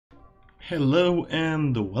Hello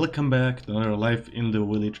and welcome back to another Life in the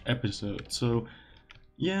Village episode. So,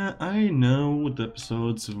 yeah, I know the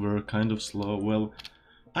episodes were kind of slow. Well,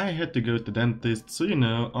 I had to go to the dentist, so you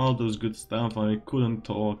know, all those good stuff, I couldn't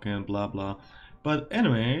talk and blah blah. But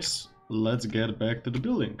anyways, let's get back to the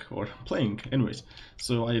building, or playing, anyways.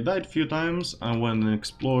 So I died a few times, I went and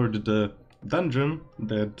explored the dungeon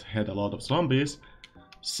that had a lot of zombies.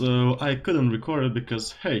 So I couldn't record it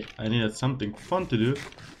because, hey, I needed something fun to do.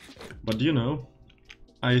 But you know,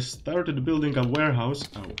 I started building a warehouse,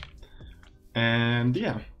 and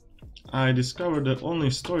yeah, I discovered the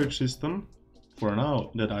only storage system, for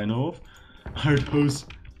now, that I know of, are those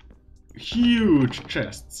huge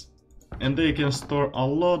chests, and they can store a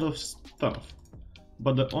lot of stuff.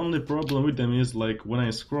 But the only problem with them is, like, when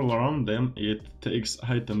I scroll around them, it takes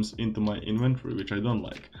items into my inventory, which I don't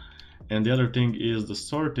like. And the other thing is the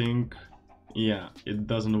sorting, yeah, it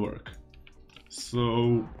doesn't work.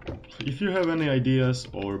 So, if you have any ideas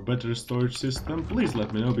or better storage system, please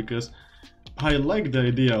let me know, because I like the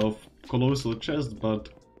idea of colossal chests, but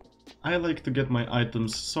I like to get my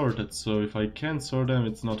items sorted, so if I can't sort them,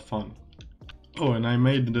 it's not fun. Oh, and I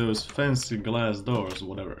made those fancy glass doors,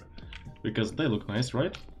 whatever, because they look nice,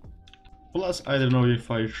 right? Plus, I don't know if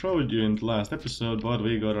I showed you in the last episode, but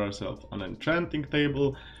we got ourselves an enchanting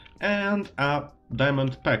table and a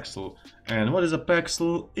diamond pexel. And what is a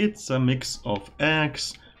pexel? It's a mix of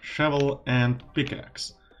axe, shovel and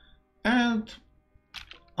pickaxe. And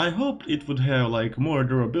I hoped it would have like more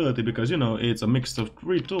durability, because you know, it's a mix of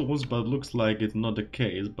 3 tools, but looks like it's not the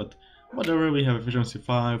case. But whatever, we have efficiency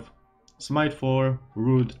 5, smite 4,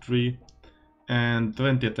 root 3 and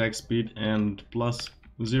 20 attack speed and plus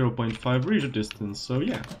 0.5 reach distance, so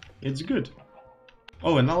yeah, it's good.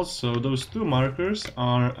 Oh, and also those 2 markers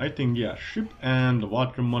are, I think, yeah, ship and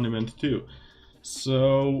water monument too.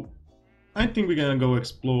 So I think we're gonna go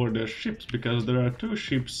explore the ships, because there are 2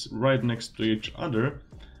 ships right next to each other.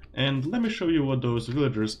 And let me show you what those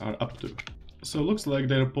villagers are up to. So looks like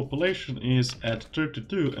their population is at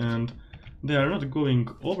 32 and they are not going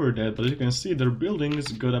over that, but you can see their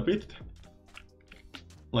buildings got a bit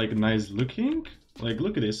like nice looking. Like,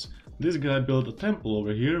 look at this. This guy built a temple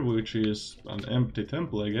over here, which is an empty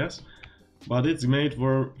temple, I guess. But it's made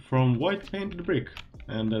from white painted brick,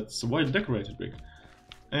 and that's white decorated brick.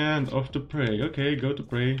 And off to pray. Okay, go to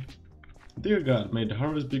pray. Dear God, may the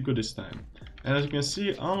harvest be good this time. And as you can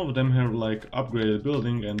see, all of them have like upgraded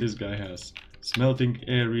building, and this guy has smelting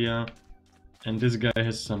area, and this guy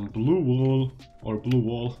has some blue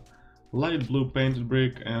wall, light blue painted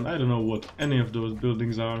brick, and I don't know what any of those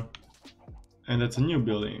buildings are. And that's a new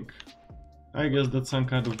building. I guess that's some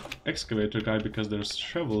kind of excavator guy, because there's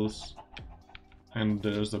shovels and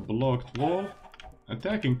there's a blocked wall.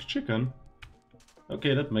 Attacking chicken.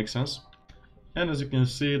 Okay, that makes sense. And as you can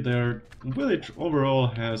see, their village overall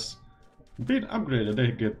has been upgraded.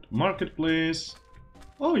 They get marketplace.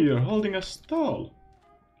 Oh, you're holding a stall.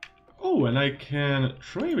 Oh, and I can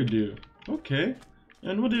trade with you. Okay.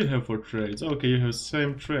 And what do you have for trades? Okay, you have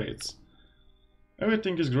same trades.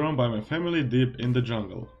 Everything is grown by my family deep in the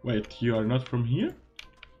jungle. Wait, you are not from here?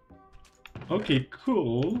 Okay,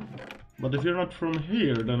 cool. But if you're not from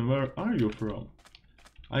here, then where are you from?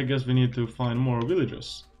 I guess we need to find more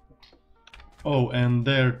villagers. Oh, and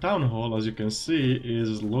their town hall, as you can see,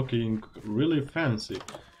 is looking really fancy.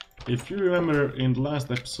 If you remember in the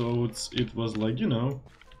last episodes, it was like, you know,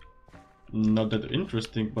 not that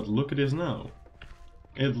interesting, but look at this now.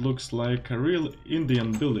 It looks like a real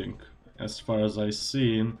Indian building, as far as I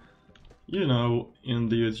seen, you know, in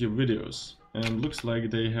the YouTube videos. And looks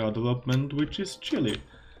like they have a development which is chilly.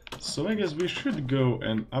 So I guess we should go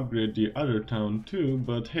and upgrade the other town too,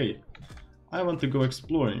 but hey, I want to go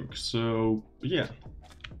exploring, so yeah.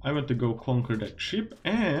 I want to go conquer that ship,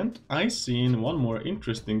 and I seen one more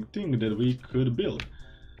interesting thing that we could build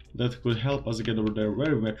that could help us get over there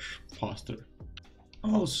very much faster.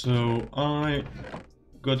 Also, I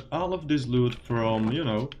got all of this loot from, you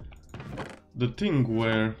know, the thing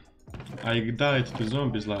where I died to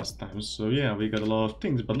zombies last time. So yeah, we got a lot of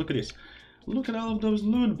things, but look at this. Look at all of those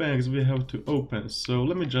loot bags we have to open. So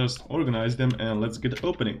let me just organize them and let's get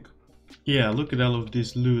opening. Yeah, look at all of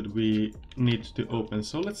this loot we need to open.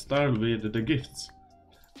 So let's start with the gifts.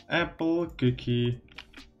 Apple, cookie.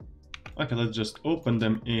 Okay, let's just open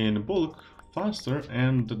them in bulk faster,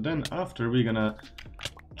 and then after we're gonna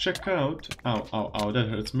check out... Ow, ow, ow, that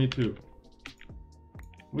hurts me too.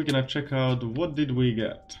 We're gonna check out what did we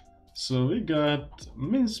get. So we got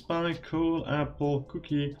mince pie, coal, apple,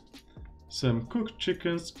 cookie, some cooked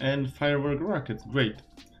chickens and firework rockets. Great.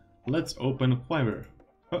 Let's open fiber.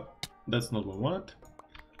 Oh, that's not what I want.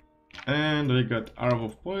 And we got arrow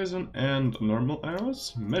of poison and normal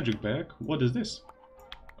arrows. Magic bag. What is this?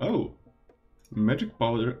 Oh, magic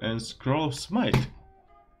powder and scroll of smite.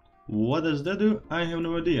 What does that do? I have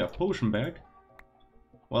no idea. Potion bag.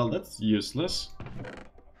 Well, that's useless.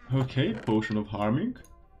 Okay, potion of harming.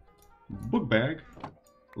 Book bag.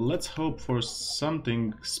 Let's hope for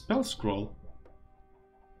something. Spell scroll.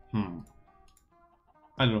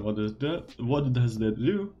 I don't know what does that. What does that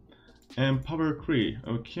do? And power 3.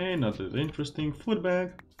 Okay, not that interesting. Food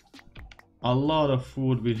bag. A lot of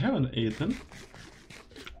food we haven't eaten,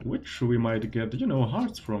 which we might get, you know,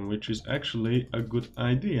 hearts from, which is actually a good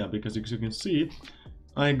idea, because as you can see,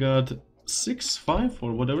 I got 6, 5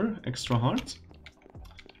 or whatever extra hearts.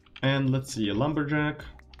 And let's see, a lumberjack.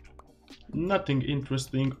 Nothing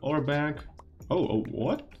interesting. Ore bag. Oh,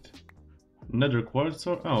 what? Nether quartz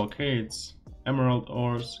ore. Oh, okay, it's emerald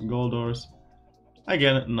ores, gold ores.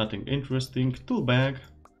 Again, nothing interesting. Tool bag.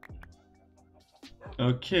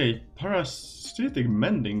 Okay, parasitic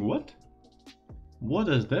mending. What? What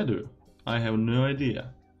does that do? I have no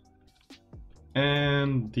idea.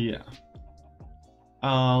 And yeah,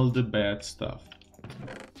 all the bad stuff.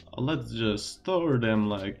 Let's just store them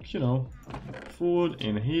like, you know, food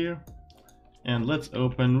in here. And let's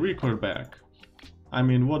open record bag. I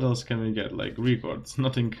mean, what else can we get? Like records,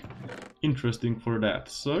 nothing interesting for that.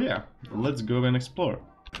 So yeah, let's go and explore.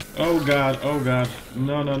 Oh god,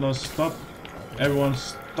 no, stop. Everyone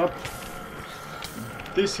stop.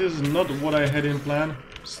 This is not what I had in plan.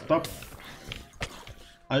 Stop.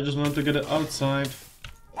 I just want to get it outside.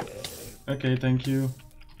 Okay, thank you.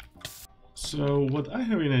 So what I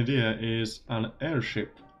have an idea is an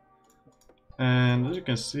airship. And as you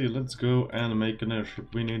can see, let's go and make an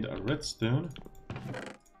airship. We need a redstone.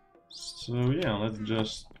 So yeah, let's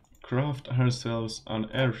just craft ourselves an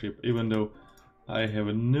airship, even though I have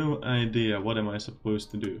no idea what am I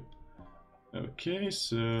supposed to do. Okay,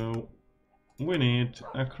 so we need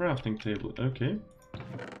a crafting table. Okay,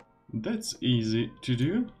 that's easy to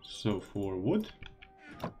do. So for wood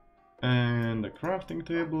and a crafting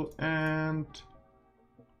table and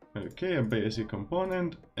okay, a basic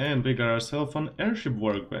component, and we got ourselves an airship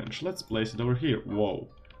workbench. Let's place it over here. Whoa,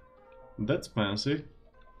 that's fancy.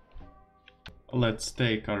 Let's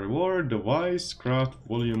take our reward, device, craft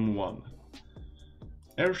volume 1.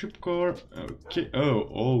 Airship core, okay,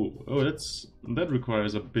 oh, that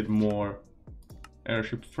requires a bit more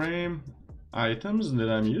airship frame items that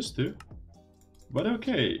I'm used to. But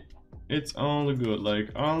okay, it's all good,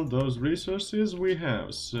 like all those resources we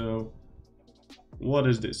have, so what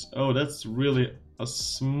is this? Oh, that's really a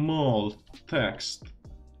small text.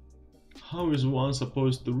 How is one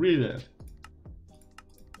supposed to read it?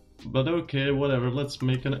 But okay, whatever, let's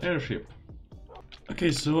make an airship.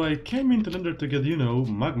 Okay, so I came into Nether to get, you know,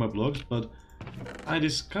 magma blocks, but I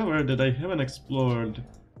discovered that I haven't explored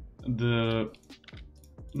the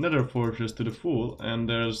Nether fortress to the full, and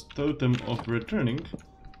there's Totem of Returning,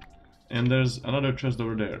 and there's another chest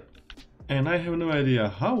over there. And I have no idea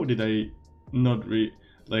how did I not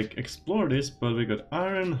explore this, but we got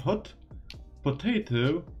iron, hot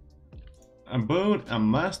potato, a bone, a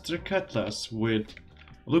master cutlass with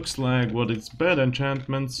looks like what is bad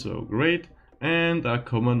enchantment, so great, and a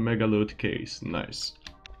common megaloot case, nice.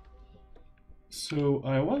 So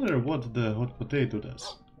I wonder what the hot potato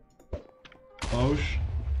does. Oh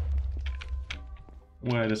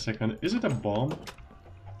wait a second, is it a bomb?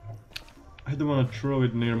 I don't want to throw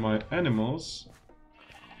it near my animals,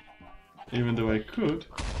 even though I could.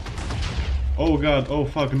 Oh god, oh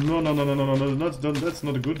fuck, no, that's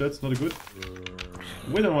not good, that's not good.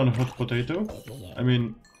 We don't want a hot potato. I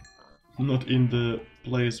mean, not in the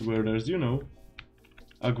place where there's, you know,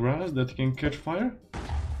 a grass that can catch fire.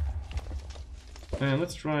 And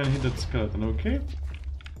let's try and hit that skeleton, okay?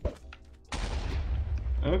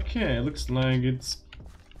 Okay, looks like it's,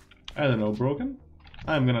 I don't know, broken.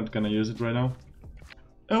 I'm not gonna use it right now.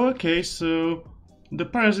 Oh, okay, so the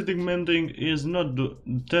parasitic mending is not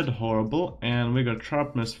that horrible, and we got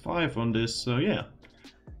sharpness 5 on this, so yeah.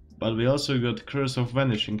 But we also got curse of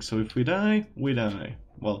vanishing, so if we die, we die.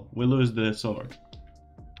 Well, we lose the sword.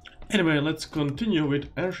 Anyway, let's continue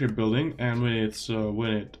with airship building, and we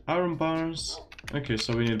need iron bars. Okay,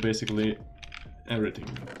 so we need basically everything.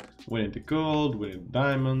 We need the gold, we need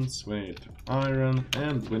diamonds, we need iron,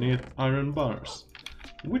 and we need iron bars,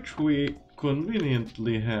 which we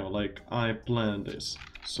conveniently have, like I planned this.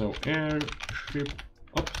 So airship,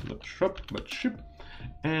 oh, not shop, but ship,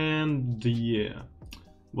 and yeah.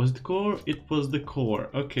 Was it core? It was the core.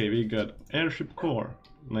 Okay, we got airship core.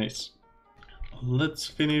 Nice. Let's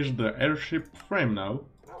finish the airship frame now.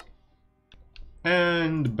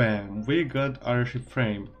 And bam, we got airship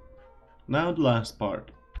frame. now the last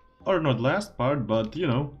part. Or not last part, but you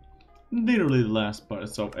know, nearly the last part,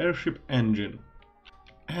 so airship engine.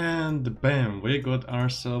 And bam, we got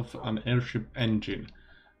ourselves an airship engine.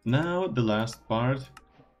 Now the last part.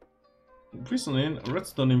 Recently,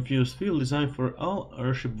 redstone infused fuel designed for all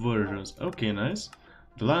airship versions. Okay, nice.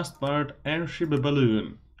 The last part, airship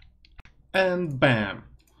balloon. And bam!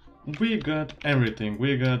 We got everything.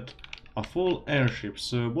 We got a full airship.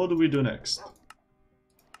 So what do we do next?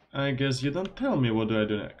 I guess you don't tell me what do I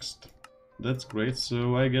do next. That's great.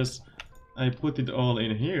 So I guess I put it all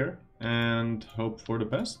in here and hope for the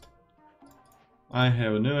best. I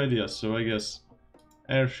have no idea. So I guess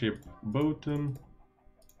airship bottom.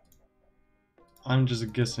 I'm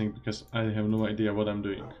just guessing because I have no idea what I'm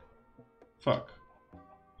doing. Fuck.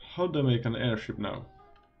 How do I make an airship now?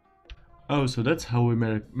 Oh, so that's how we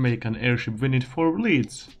make an airship. We need 4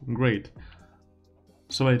 leads. Great.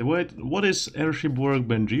 So wait, what is airship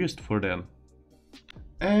workbench used for then?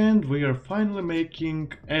 And we are finally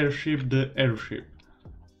making airship the airship.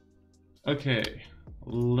 Okay,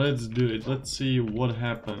 let's do it. Let's see what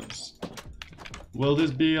happens. Will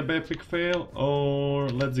this be a epic fail, or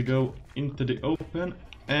let's go into the open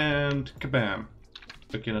and kabam.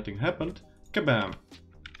 Okay, nothing happened. Kabam.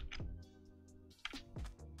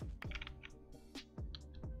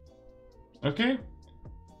 Okay.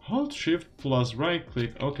 Hold shift plus right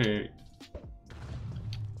click. Okay.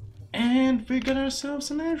 And we got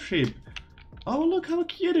ourselves an airship. Oh, look how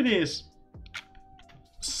cute it is.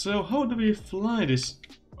 So how do we fly this?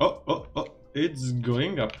 Oh, it's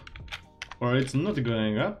going up. Or it's not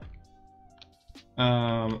going up.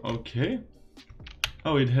 Okay.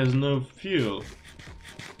 Oh, it has no fuel.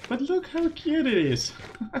 But look how cute it is.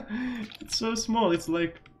 It's so small, it's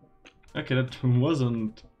like... Okay, that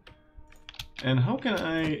wasn't... And how can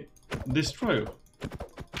I destroy?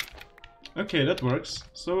 Okay, that works.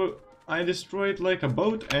 So I destroyed like a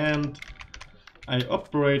boat and I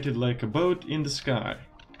operated like a boat in the sky.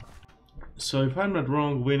 So if I'm not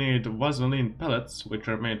wrong, we need Vaseline pellets, which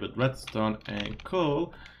are made with redstone and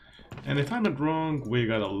coal. And if I'm not wrong, we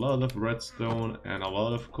got a lot of redstone and a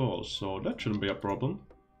lot of coal, so that shouldn't be a problem.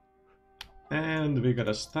 And we got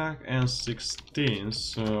a stack and 16,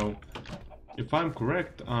 so if I'm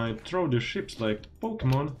correct, I throw the ships like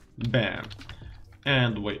Pokemon, bam.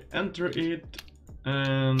 And we enter it,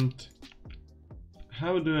 and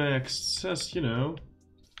how do I access, you know?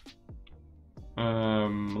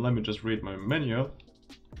 Let me just read my menu.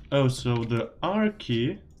 Oh, so the R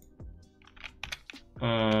key.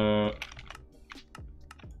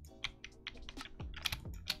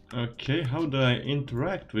 Okay, how do I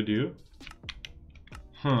interact with you?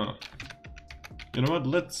 Huh. You know what,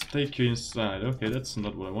 let's take you inside. Okay, that's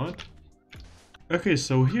not what I want. Okay,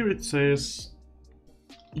 so here it says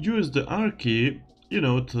use the R key, you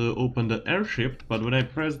know, to open the airship, but when I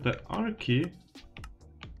press the R key,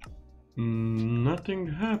 nothing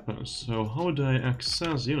happens. So how do I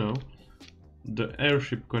access, you know, the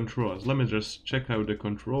airship controls? Let me just check out the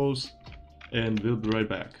controls and we'll be right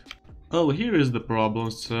back. Oh, here is the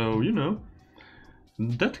problem. So, you know,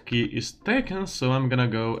 that key is taken, so I'm gonna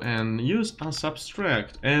go and use a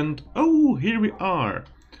subtract, and oh, here we are.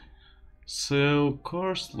 So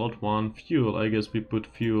core slot 1 fuel, I guess we put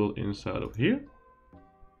fuel inside of here.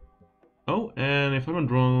 Oh, and if I'm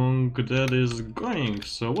not wrong, that is going.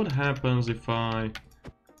 So what happens if I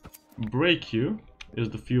break you? Is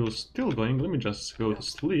the fuel still going? Let me just go to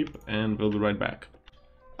sleep and we'll be right back.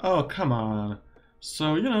 Oh, come on.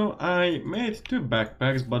 So, you know, I made 2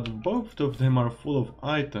 backpacks, but both of them are full of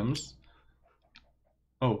items.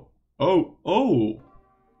 Oh.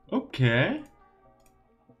 Okay.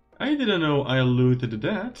 I didn't know I looted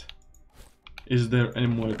that. Is there any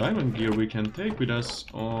more diamond gear we can take with us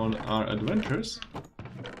on our adventures?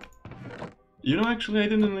 You know, actually I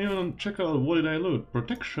didn't even check out what did I loot.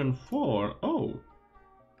 Protection 4. Oh.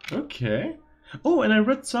 Okay. Oh, and I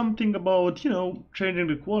read something about, you know, changing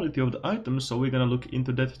the quality of the items, so we're gonna look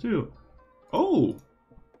into that too. Oh!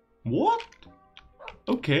 What?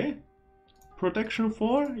 Okay. Protection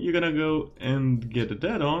 4, you're gonna go and get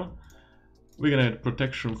that on. We're gonna get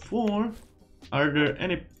protection 4. Are there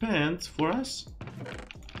any pants for us?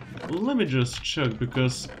 Let me just check,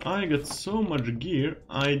 because I got so much gear,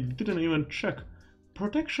 I didn't even check.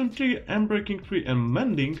 Protection 3, unbreaking 3 and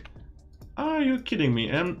mending? Are you kidding me?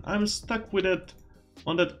 And I'm stuck with it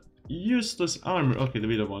on that useless armor. Okay,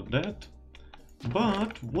 we don't want that.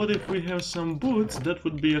 But what if we have some boots? That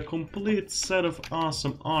would be a complete set of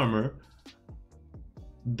awesome armor.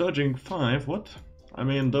 Dodging 5, what? I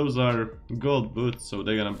mean, those are gold boots, so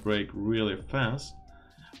they're gonna break really fast.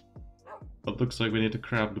 But looks like we need to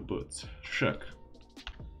craft the boots. Check.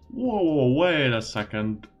 Whoa, wait a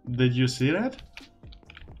second. Did you see that?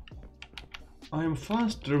 I'm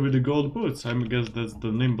faster with the gold boots. I guess that's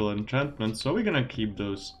the nimble enchantment, so we're gonna keep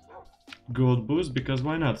those gold boots because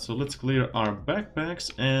why not? So let's clear our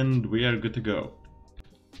backpacks and we are good to go.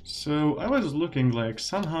 So I was looking like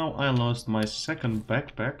somehow I lost my second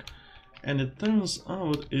backpack and it turns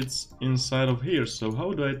out it's inside of here. So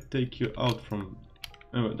how do I take you out from...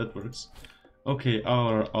 Oh, that works. Okay,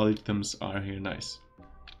 our items are here, nice.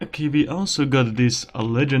 Okay, we also got this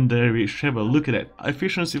legendary shovel, look at that.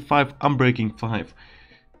 Efficiency 5, unbreaking 5,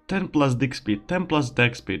 10 plus dig speed, 10 plus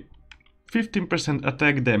deck speed, 15%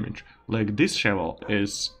 attack damage. Like, this shovel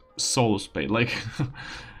is soul spade, like...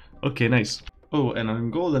 Okay, nice. Oh, and a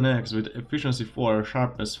golden axe with efficiency 4,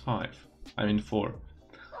 sharpness 5. I mean 4.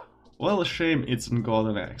 Well, shame it's a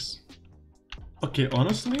golden axe. Okay,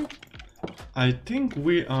 honestly, I think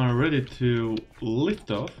we are ready to lift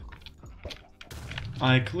off.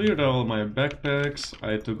 I cleared all my backpacks,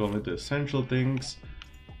 I took only the essential things.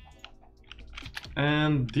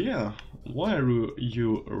 And yeah, why are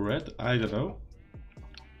you red? I don't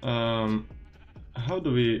know. How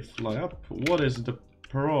do we fly up? What is the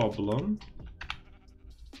problem?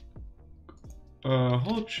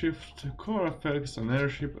 Hold shift, core effects and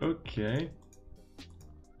airship, okay.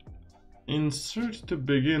 Insert to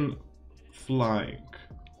begin flying.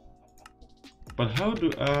 But how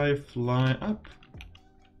do I fly up?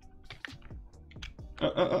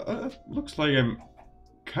 Looks like I'm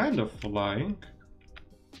kind of flying.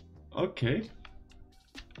 Okay.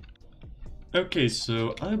 Okay,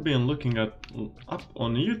 so I've been looking up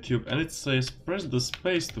on YouTube and it says press the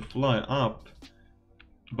space to fly up.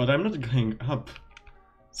 But I'm not going up.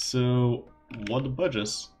 So what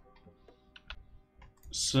budges?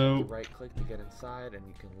 So right click to get inside and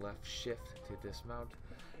you can left shift to dismount.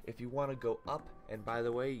 If you want to go up, and by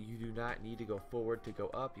the way, you do not need to go forward to go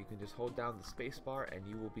up, you can just hold down the space bar and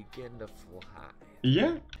you will begin to fly.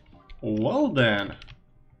 Yeah, well then,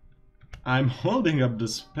 I'm holding up the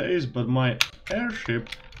space, but my airship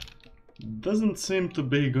doesn't seem to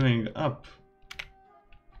be going up.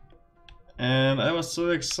 And I was so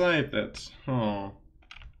excited. Oh.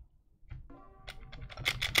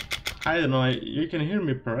 I don't know, you can hear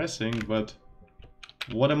me pressing, but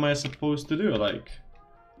what am I supposed to do? Like,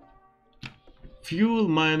 fuel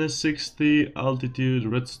minus 60, altitude,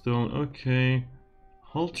 redstone, okay.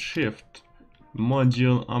 Hold shift,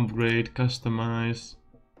 module, upgrade, customize.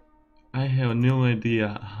 I have no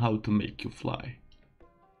idea how to make you fly.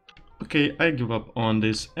 Okay, I give up on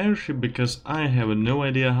this airship because I have no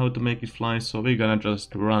idea how to make it fly, so we're gonna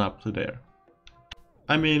just run up to there.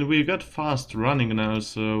 I mean, we got fast running now,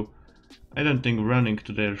 so I don't think running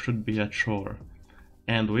to there should be a chore.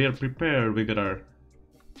 And we are prepared, we got our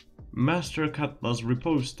Master Cutlass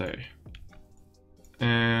riposte.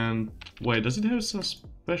 And wait, does it have some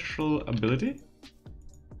special ability?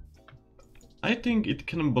 I think it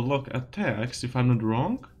can block attacks, if I'm not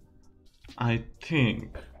wrong. I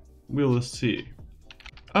think. We'll see.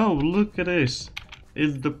 Oh, look at this.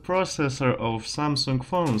 It's the processor of Samsung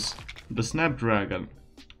phones, the Snapdragon.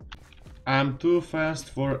 I'm too fast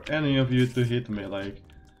for any of you to hit me, like,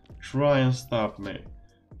 try and stop me.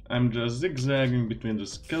 I'm just zigzagging between the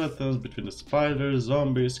skeletons, between the spiders,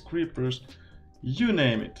 zombies, creepers, you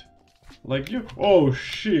name it. Like you... Oh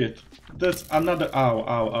shit! That's another... Ow,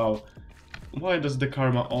 ow, ow. Why does the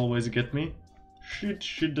karma always get me? Shit,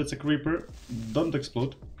 shit, that's a creeper. Don't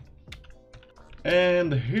explode.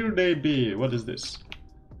 And here they be. What is this?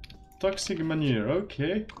 Toxic manure,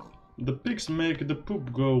 okay. The pigs make the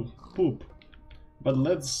poop go poop. But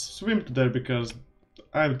let's swim to there because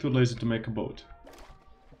I'm too lazy to make a boat.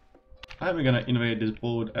 I'm gonna invade this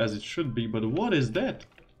boat as it should be, but what is that?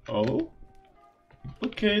 Oh?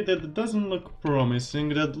 Okay, that doesn't look promising,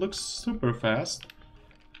 that looks super fast.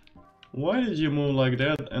 Why did you move like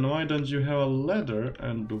that, and why don't you have a ladder,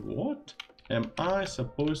 and what am I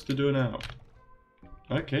supposed to do now?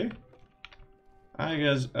 Okay. I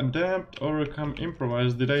guess adapt, overcome,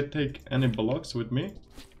 improvise. Did I take any blocks with me?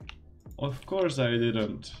 Of course I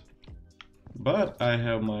didn't. But I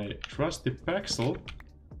have my trusty Paxel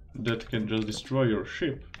that can just destroy your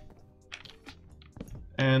ship.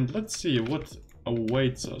 And let's see what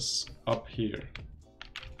awaits us up here.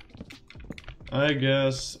 I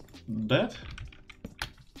guess that?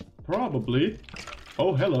 Probably.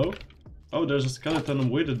 Oh, hello. Oh, there's a skeleton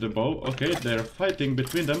with the bow. Okay, they're fighting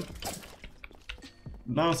between them.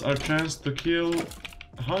 Now's our chance to kill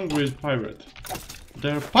hungry pirate.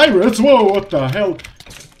 They're pirates? Whoa, what the hell?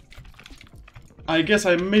 I guess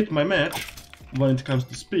I made my match when it comes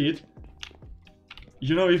to speed.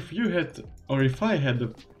 You know, if you had, or if I had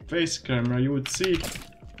the face camera, you would see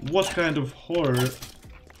what kind of horror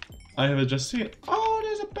I have just seen. Oh,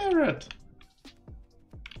 there's a parrot!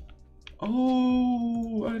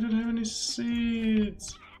 Oh, I don't have any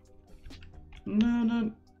seeds.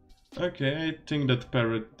 No. Okay, I think that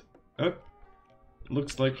parrot... Oh,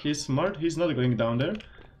 looks like he's smart. He's not going down there.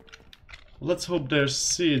 Let's hope there's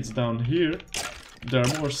seeds down here. There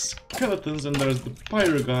are more skeletons and there's the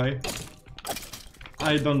pyro guy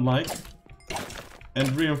I don't like.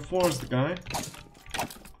 And reinforced guy.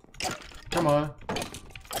 Come on.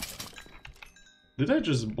 Did I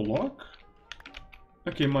just block?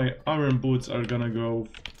 Okay, my iron boots are gonna go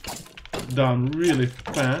down really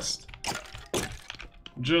fast.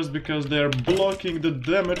 Just because they're blocking the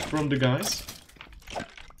damage from the guys.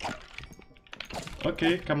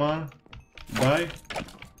 Okay, come on. Die.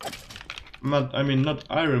 I mean, not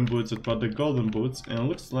iron boots, but the golden boots. And it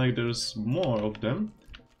looks like there's more of them.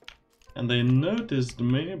 And they noticed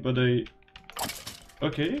me, but they...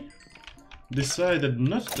 Okay. Decided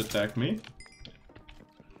not to attack me.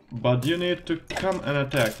 But you need to come and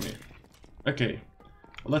attack me. Okay.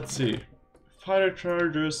 Let's see. Fire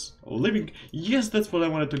charges. Living... Yes, that's what I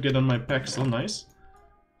wanted to get on my pack. So nice.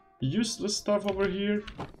 Useless stuff over here.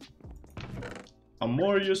 A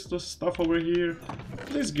more useless stuff over here.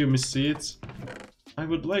 Please give me seeds. I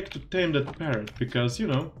would like to tame that parrot because, you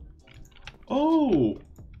know... Oh!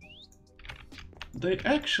 They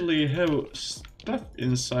actually have stuff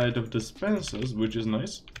inside of dispensers, which is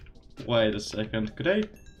nice. Wait a second, could I...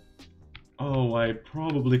 Oh, I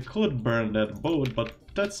probably could burn that boat, but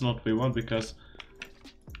that's not what we want because...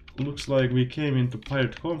 Looks like we came into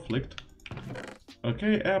pirate conflict.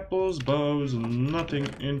 Okay, apples, bows, nothing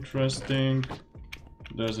interesting.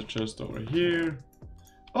 There's a chest over here.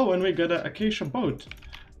 Oh, and we got an acacia boat.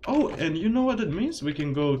 Oh, and you know what that means? We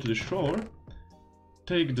can go to the shore,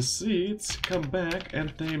 take the seeds, come back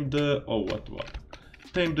and tame the... Oh, what?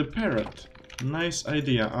 Tame the parrot. Nice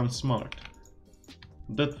idea, I'm smart.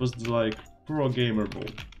 That was the, like, pro gamer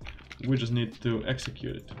move. We just need to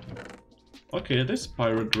execute it. Okay, this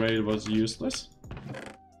pirate raid was useless.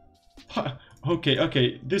 Ha!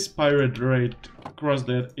 Okay, this pirate raid crossed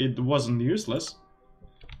that it wasn't useless.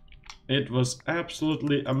 It was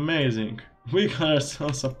absolutely amazing. We got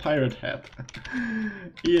ourselves a pirate hat.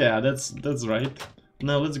 Yeah, that's right.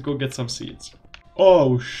 Now let's go get some seeds.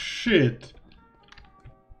 Oh shit!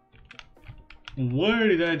 Where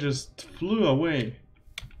did I just flew away?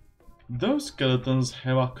 Those skeletons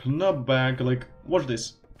have a knockback, like, watch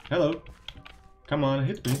this. Hello. Come on,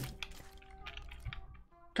 hit me.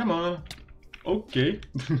 Come on. Okay.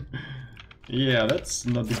 Yeah, that's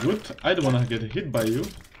not good. I don't wanna get hit by you.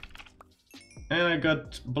 And I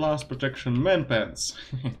got blast protection man pants.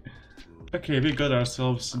 Okay, we got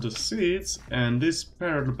ourselves the seeds, and this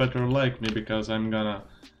parrot better like me because I'm gonna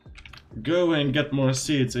go and get more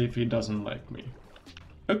seeds if he doesn't like me.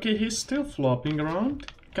 Okay, he's still flopping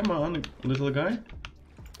around. Come on, little guy.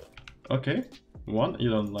 Okay, one, you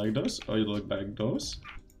don't like those, or you like those.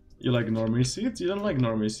 You like normie seeds? You don't like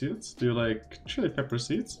normie seeds. Do you like chili pepper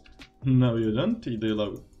seeds? No, you don't. Do you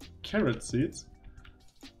like carrot seeds?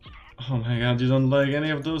 Oh my god, you don't like any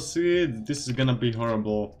of those seeds? This is gonna be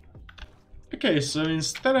horrible. Okay, so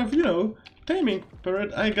instead of, you know, taming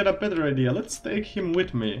parrot, I got a better idea. Let's take him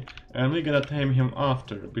with me, and we're gonna tame him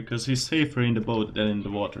after, because he's safer in the boat than in the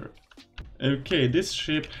water. Okay, this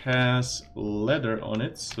ship has leather on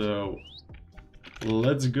it, so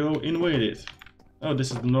let's go invade it. Oh, this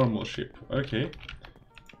is the normal ship. Okay,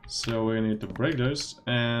 so we need to break those,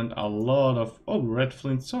 and a lot of... Oh, red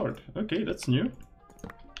flint sword. Okay, that's new.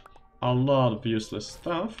 A lot of useless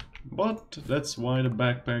stuff, but that's why the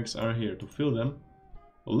backpacks are here, to fill them.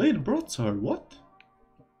 Lead broadsword, what?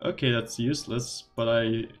 Okay, that's useless, but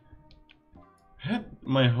I had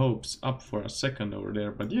my hopes up for a second over there,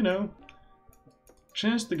 but you know,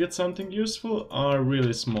 chance to get something useful are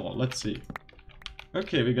really small. Let's see.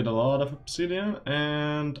 Okay, we got a lot of obsidian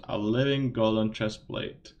and a living golden chest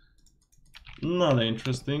plate. Not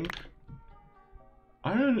interesting.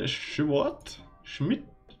 Iron what?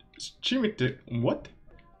 Schmitter, what?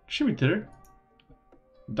 Schmitter?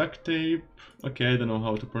 Duct tape. Okay, I don't know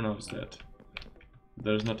how to pronounce that.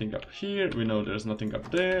 There's nothing up here. We know there's nothing up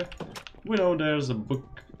there. We know there's a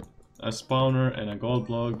book, a spawner, and a gold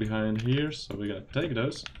block behind here, so we gotta take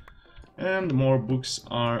those. And more books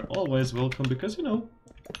are always welcome because, you know,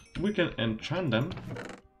 we can enchant them.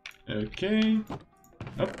 Okay.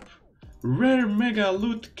 Up. Rare mega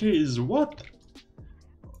loot case. What?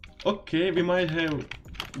 Okay, we might have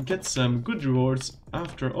get some good rewards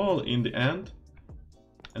after all in the end.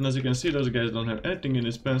 And as you can see, those guys don't have anything in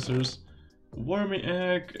dispensers. Wormy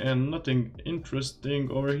egg and nothing interesting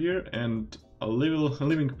over here. And a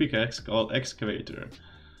living pickaxe called excavator.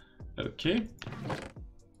 Okay.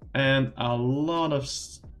 And a lot of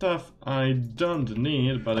stuff I don't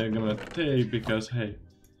need, but I'm gonna take because, hey,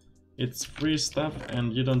 it's free stuff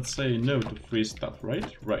and you don't say no to free stuff,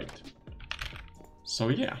 right? Right. So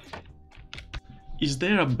yeah. Is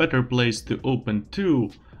there a better place to open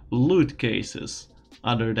 2 loot cases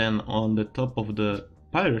other than on the top of the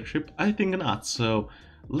pirate ship? I think not, so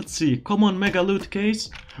let's see. Common mega loot case?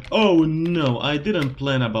 Oh no, I didn't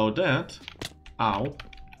plan about that. Ow.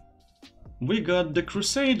 We got the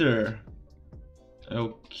Crusader.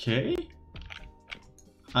 Okay.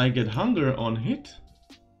 I get hunger on hit.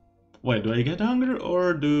 Wait, do I get hunger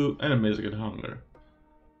or do enemies get hunger?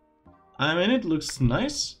 I mean, it looks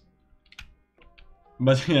nice.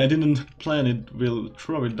 But I didn't plan it will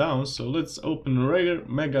throw it down, so let's open regular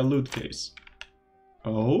mega loot case.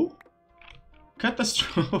 Oh?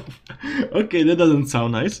 Catastrophe. Okay, that doesn't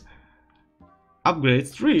sound nice. Upgrade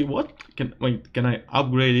 3, what? Can I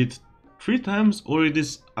upgrade it 3 times or it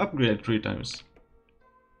is upgraded 3 times?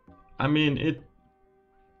 I mean,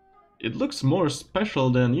 it looks more special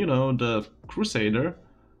than, you know, the Crusader,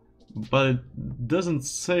 but it doesn't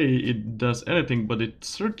say it does anything, but it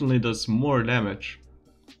certainly does more damage.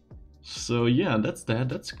 So yeah,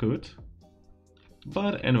 that's good.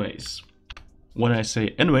 But anyways, when I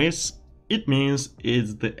say anyways, it means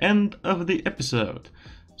it's the end of the episode.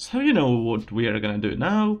 So you know what we are gonna do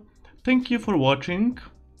now. Thank you for watching,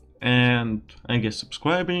 and I guess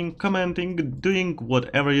subscribing, commenting, doing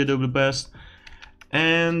whatever you do the best.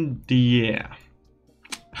 And yeah,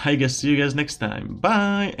 I guess see you guys next time.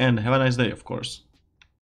 Bye, and have a nice day, of course.